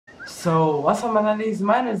So, what's up, my ladies?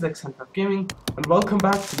 My name is Eccentric Gaming, and welcome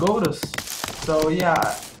back to Godus. So,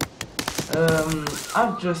 yeah,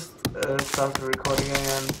 I've just started recording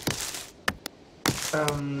again.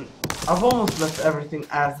 I've almost left everything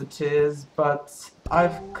as it is, but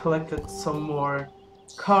I've collected some more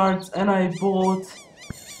cards, and I bought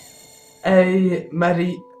a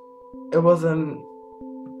medieval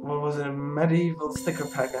sticker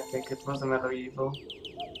pack. I think it was a medieval.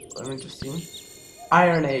 Let me just see.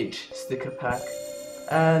 Iron Age sticker pack,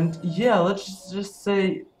 and yeah, let's just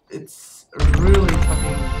say it's really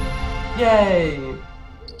fucking yay!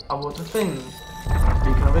 I bought a thing.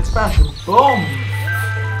 Speaking of expansion, boom!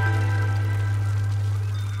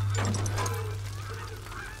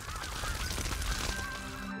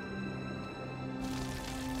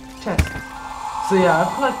 Chest. So yeah,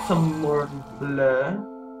 I've collected some more blur.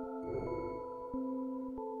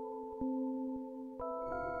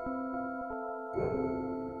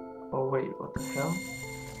 Oh wait, what the hell?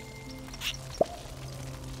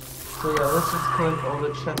 So yeah, let's just collect all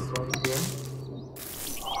the chests over here.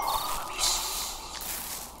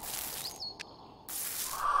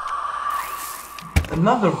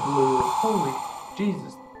 Another blue! Holy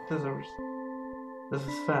Jesus, this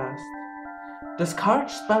is fast.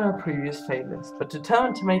 Discouraged by my previous failures, but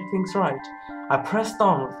determined to make things right, I pressed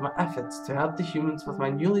on with my efforts to help the humans with my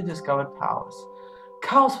newly discovered powers.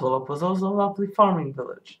 Cowswallop was also a lovely farming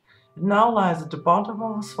village. It now lies at the bottom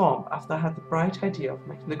of a swamp after I had the bright idea of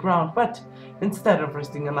making the ground wet instead of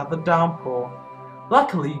risking another downpour.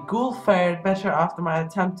 Luckily, Ghoul fared better after my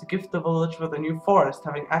attempt to gift the village with a new forest,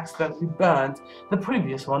 having accidentally burned the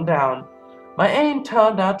previous one down. My aim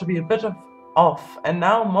turned out to be a bit off, and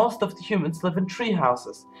now most of the humans live in tree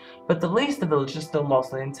houses, but at least the village is still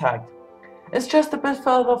mostly intact. It's just a bit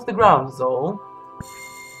further off the ground is all.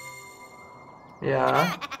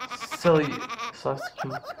 Yeah, silly.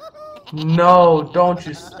 No, don't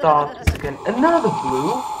you start this again. Another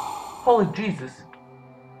blue? Holy Jesus.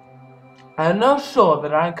 I am now sure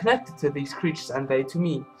that I am connected to these creatures and they to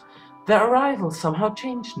me. Their arrival somehow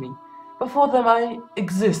changed me. Before them I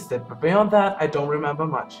existed, but beyond that I don't remember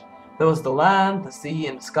much. There was the land, the sea,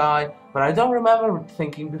 and the sky, but I don't remember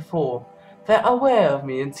thinking before. They're aware of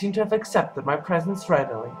me and seem to have accepted my presence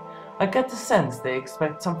readily. I get the sense they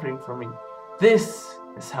expect something from me. This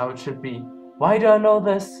is how it should be. Why do I know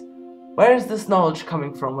this? Where is this knowledge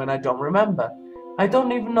coming from when I don't remember? I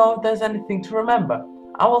don't even know if there's anything to remember.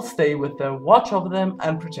 I will stay with them, watch over them,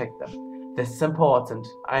 and protect them. This is important.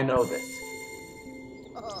 I know this.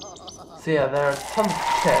 So yeah, there are tons of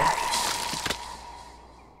chests.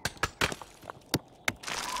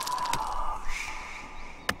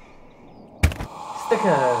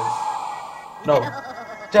 Stickers! No.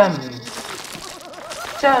 Gems!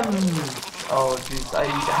 Gems! Oh jeez, I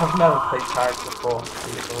have never played cards before.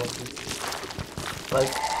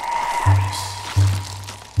 Like,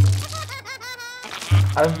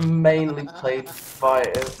 I've mainly played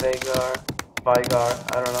Vigar, I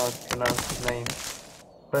don't know how to pronounce his name.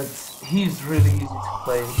 But he's really easy to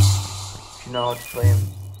play, if you know how to play him.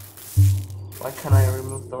 Why can't I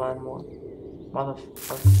remove the landmark?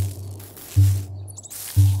 Motherfucker.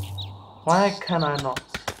 Why can I not?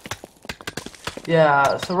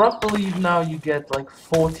 Yeah, so rock belief now you get like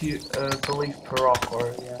 40 belief per rock,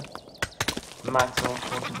 or yeah, maximum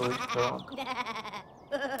 40 belief per rock.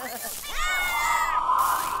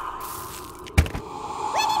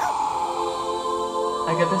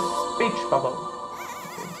 I get a speech bubble.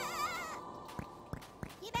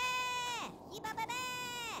 Okay.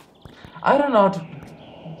 I don't know how to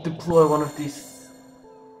deploy one of these.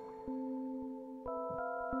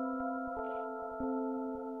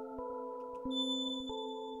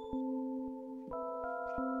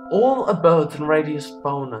 All abodes and radius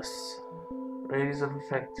bonus. Radius of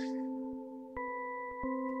effect.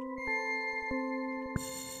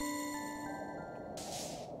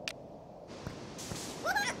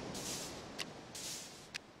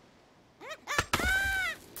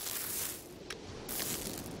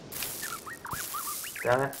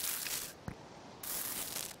 Damn it.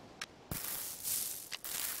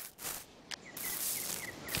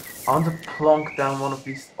 I want to plonk down one of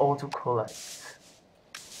these auto-collects.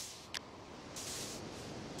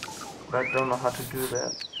 But I don't know how to do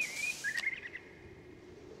that.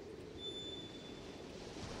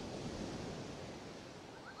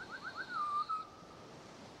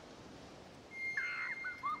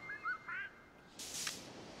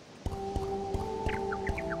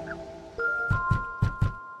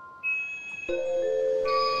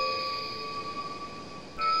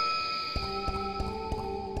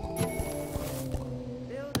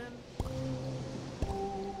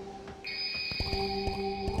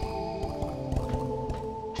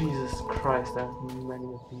 Christ, I have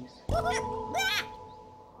many of these.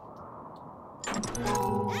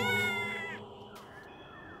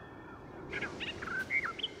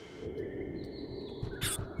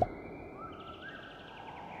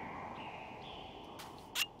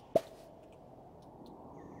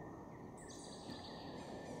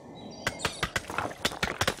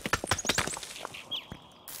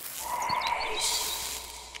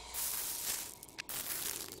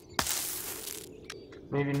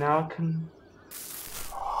 Maybe now I can...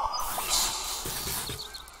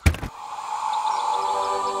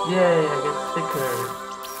 Yay, I get thicker.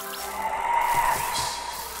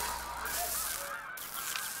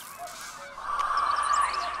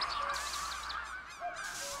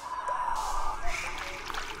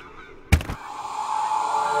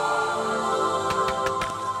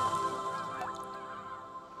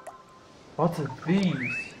 What are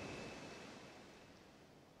these?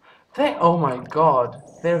 Oh my god,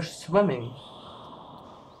 they're swimming.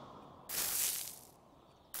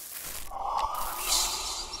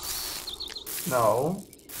 No.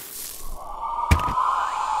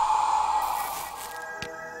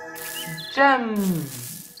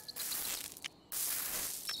 Gems!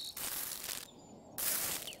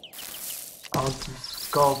 I want to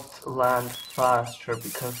sculpt land faster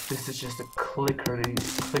because this is just a clickety.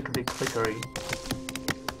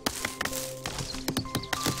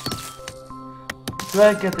 Do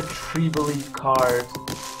I get the tree belief card?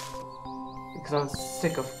 Because I'm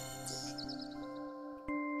sick of...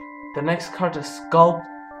 The next card is sculpt...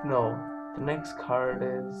 No. The next card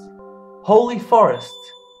is... Holy Forest.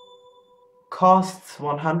 Costs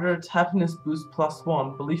 100, happiness boost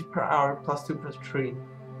 +1, belief per hour +2 per tree.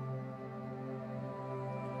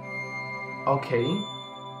 Okay.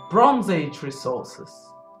 Bronze Age resources.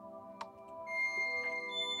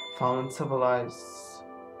 Found and civilized.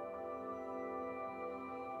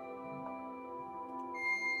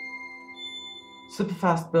 Super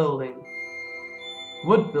fast building.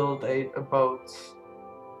 Would build a boat.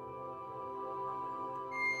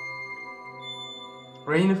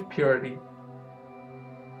 Reign of Purity.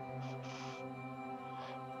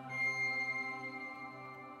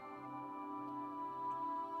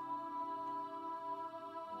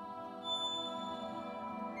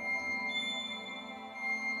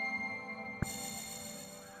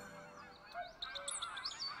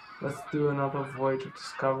 Let's do another Voyage of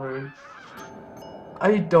Discovery.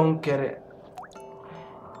 I don't get it.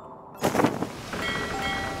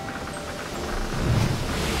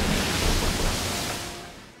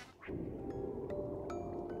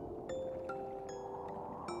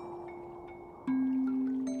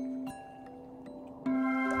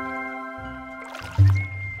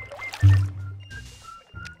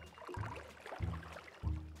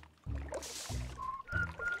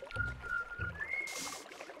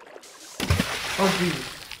 Oh Jesus.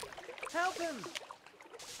 Help him!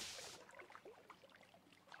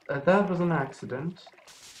 That was an accident.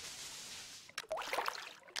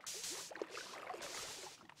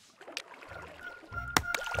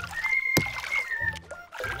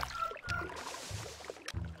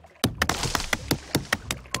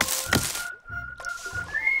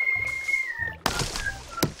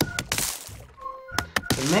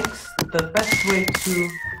 The best way to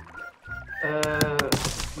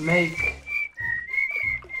make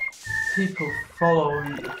people follow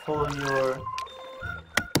your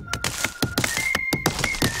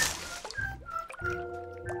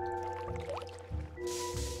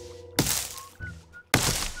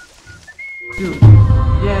dude,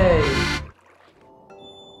 yay!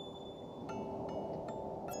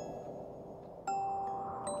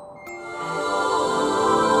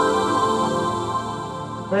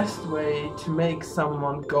 Best way to make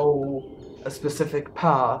someone go a specific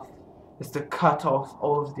path is to cut off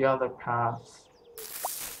all of the other paths.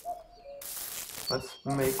 Let's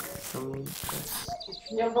make some...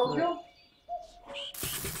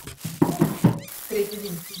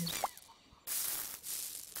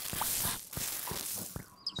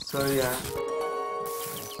 So yeah.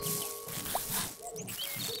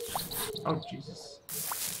 Oh Jesus.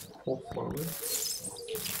 Pull forward.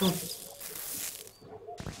 Oh.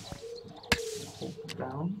 Hold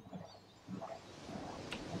down.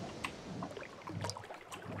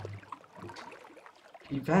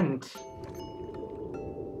 Event.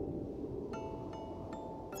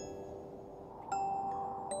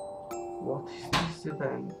 What is this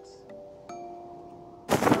event?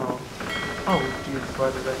 No. Oh jeez, why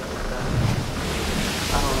did I do that?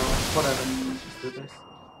 I don't know. Whatever. Let's just do this.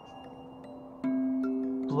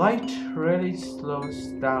 Blight really slows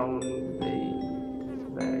down the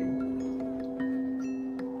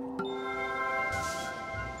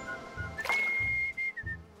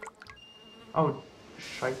Oh,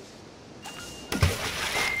 shite.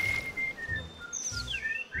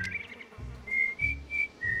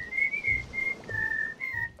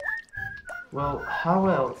 Well, how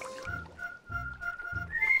else?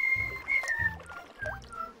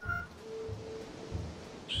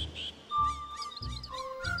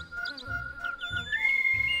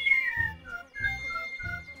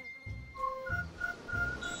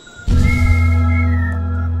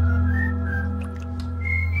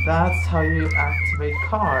 That's how you activate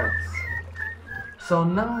cards. So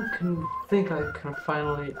now I think I can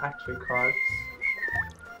finally activate cards.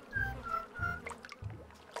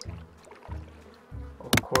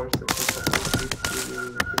 Of course, it takes a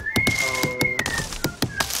power.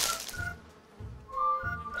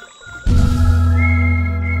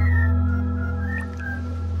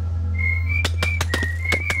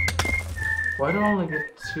 Why do I only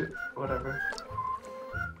get 2? Whatever.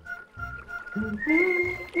 I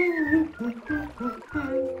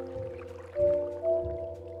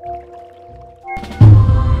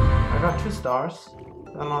got 2 stars.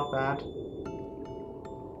 They're not bad.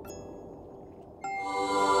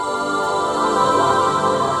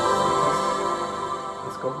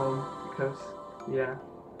 Let's go home because, yeah.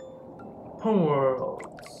 Homeworlds.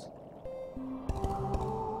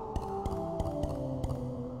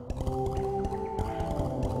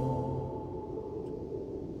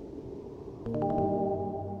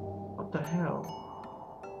 What the hell?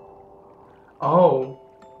 Oh,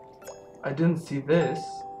 I didn't see this.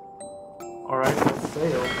 Alright, let's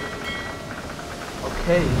sail.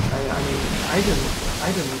 Okay, I mean, I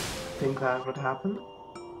didn't think that would happen.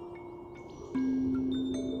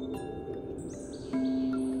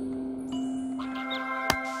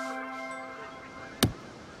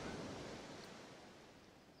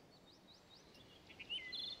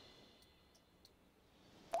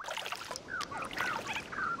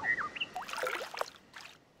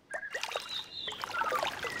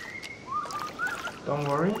 Don't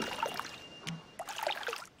worry.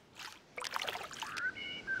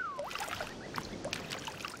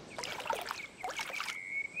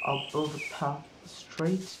 I'll build a path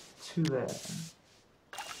straight to there.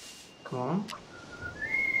 Come on.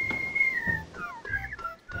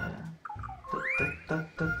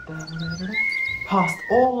 Past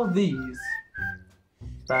all of these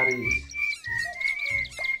baddies.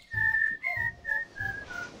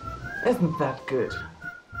 Isn't that good?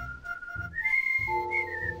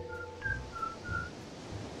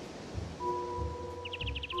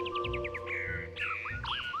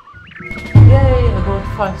 Yay! I got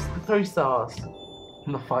 3 stars.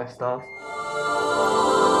 Not 5 stars.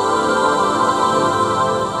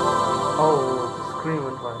 Oh, the screen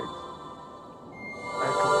went right. I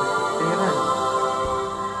completed the event.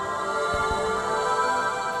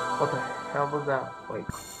 What the hell was that? Wait.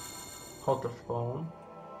 Hold the phone.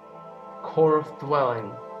 Core of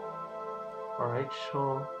Dwelling. Alright,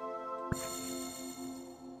 sure.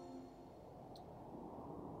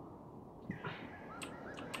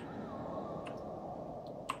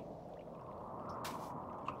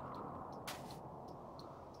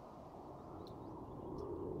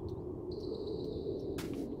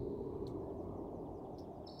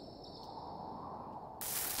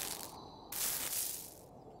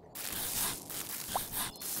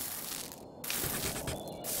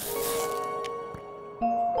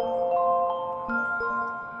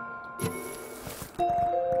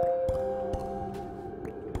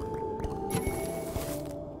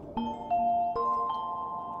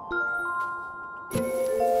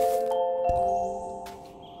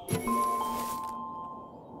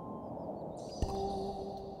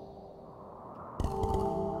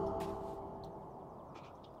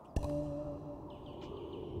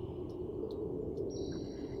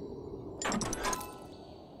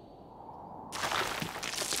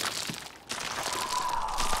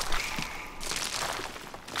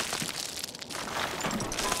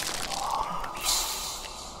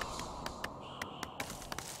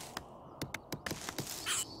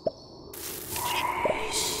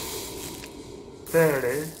 There it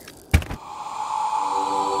is.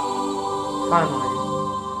 Finally.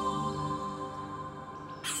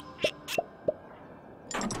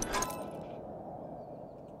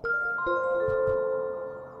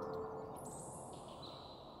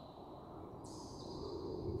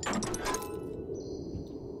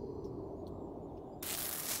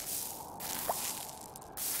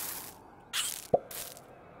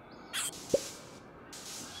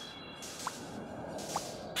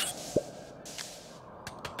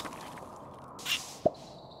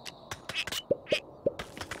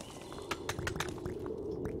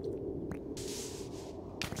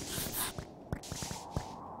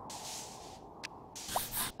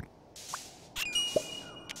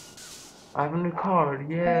 I have a new card,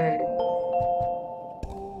 yay!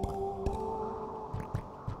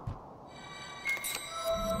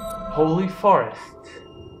 Holy Forest.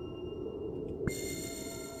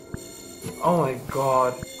 Oh my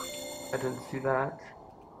god. I didn't see that.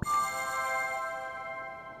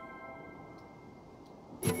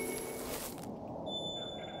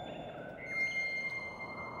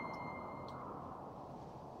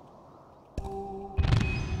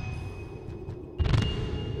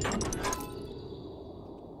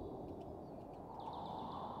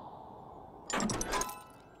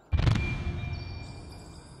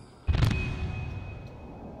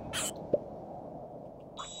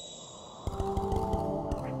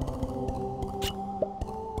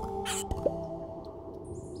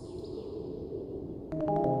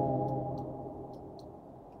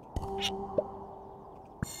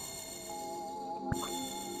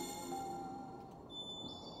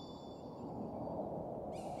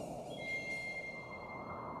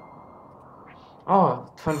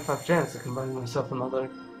 Oh, 25 gems, I can buy myself another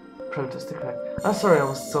primitive sticker. I'm sorry I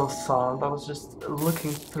was so silent, I was just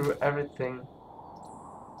looking through everything.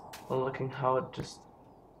 Looking how it just...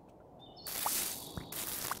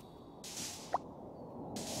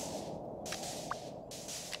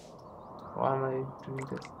 Why am I doing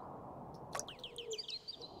this?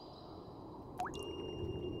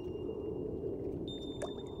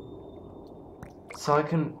 So I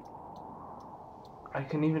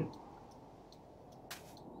can even...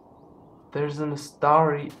 There's an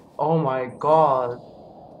Astari. Oh my god.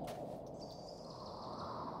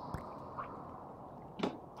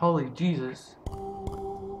 Holy Jesus.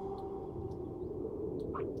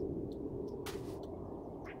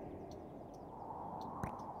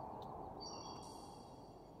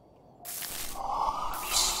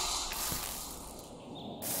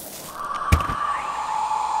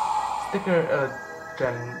 Sticker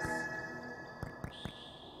gems.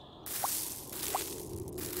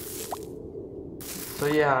 So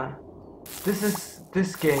yeah,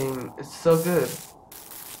 this game is so good.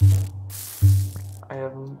 I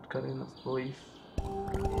haven't got enough belief.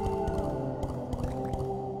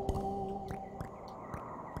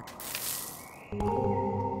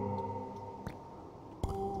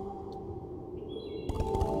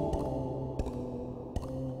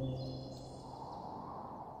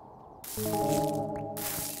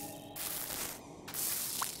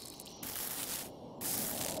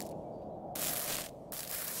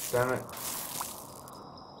 Damn it.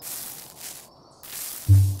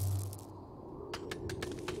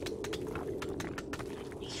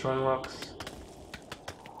 Destroying rocks.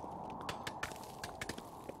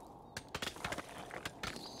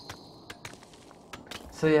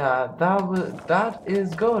 So yeah, that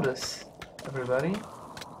is Godus, everybody.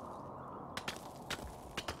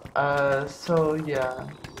 So yeah.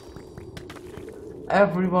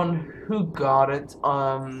 Everyone who got it,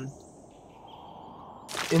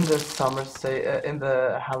 in the summer sale, in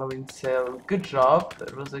the Halloween sale, good job.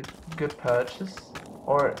 It was a good purchase,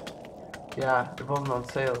 or yeah, it wasn't on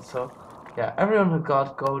sale. So yeah, everyone who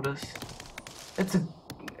got Godus, it's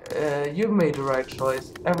a you made the right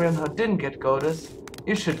choice. Everyone who didn't get Godus,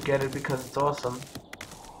 you should get it because it's awesome.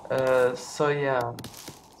 So yeah,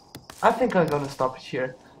 I think I'm gonna stop it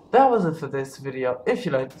here. That was it for this video. If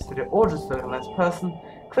you liked this video or just feel like a nice person,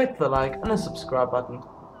 click the like and the subscribe button.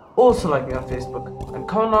 Also like me on Facebook and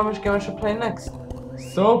comment on which game I should play next.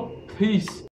 So, peace.